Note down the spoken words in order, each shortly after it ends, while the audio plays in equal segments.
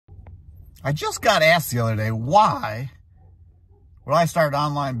I just got asked the other day, why would I start an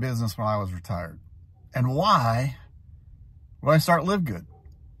online business when I was retired? And why would I start LiveGood?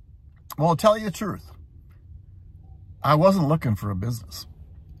 Well, I'll tell you the truth. I wasn't looking for a business.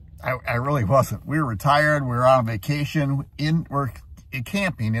 I really wasn't. We were retired. We were on vacation. We're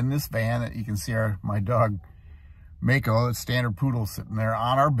camping in this van that you can see my dog, Mako, the standard poodle, sitting there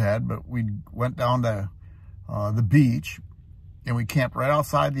on our bed. But we went down to the beach, and we camped right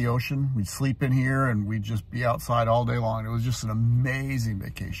outside the ocean. We'd sleep in here, and we'd just be outside all day long. It was just an amazing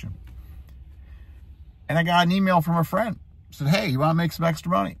vacation. And I got an email from a friend. Said, hey, you want to make some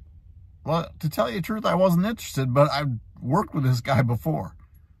extra money? Well, to tell you the truth, I wasn't interested, but I've worked with this guy before.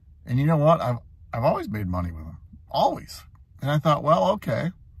 And you know what? I've always made money with him. Always. And I thought, well, okay.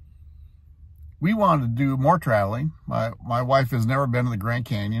 We wanted to do more traveling. My wife has never been to the Grand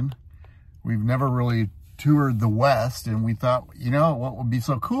Canyon. We've never really toured the West. And we thought, you know, what would be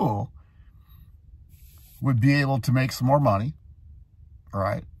so cool would be able to make some more money. All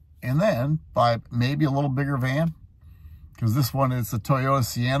right. And then buy maybe a little bigger van. Because this one is a Toyota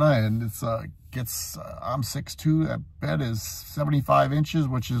Sienna, and it's I'm 6'2", that bed is 75 inches,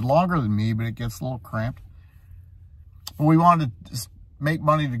 which is longer than me, but it gets a little cramped. But we wanted to just make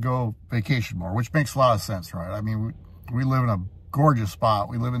money to go vacation more, which makes a lot of sense, right? I mean, we live in a gorgeous spot.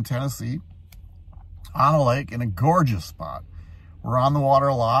 We live in Tennessee on a lake in a gorgeous spot. We're on the water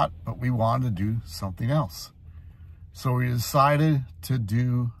a lot, but we wanted to do something else. So we decided to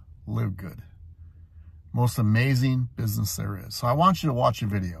do LiveGood. Most amazing business there is. So I want you to watch a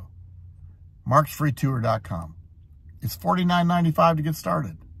video. marksfreetour.com. It's $49.95 to get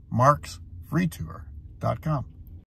started. marksfreetour.com.